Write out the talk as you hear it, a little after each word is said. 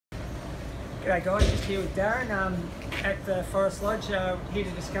G'day guys, just here with Darren at the Forest Lodge, here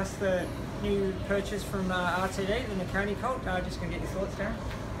to discuss the new purchase from RTD, the Nicconi Colt. Just going to get your thoughts, Darren.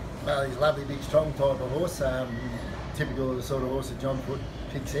 Well, he's a lovely, big, strong type of horse, typical of the sort of horse that John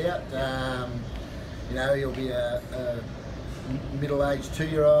picks out. You know, he'll be a middle-aged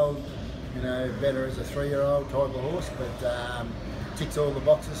 2-year-old, you know, better as a 3-year-old type of horse, but ticks all the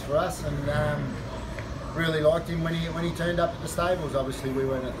boxes for us, and really liked him when he turned up at the stables. Obviously we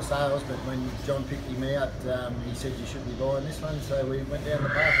weren't at the sales, but when John picked him out, he said you should be buying this one, so we went down the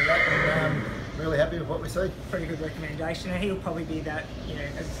path of that, and really happy with what we see. Pretty good recommendation, and he'll probably be that, you know,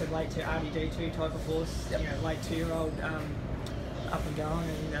 as I said, late to RTD2 type of horse. Yep. You know, late 2-year-old, up and going,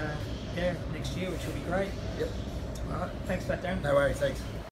 and yeah, next year, which will be great. Yep. All right, thanks for that, Darren. No worries, thanks.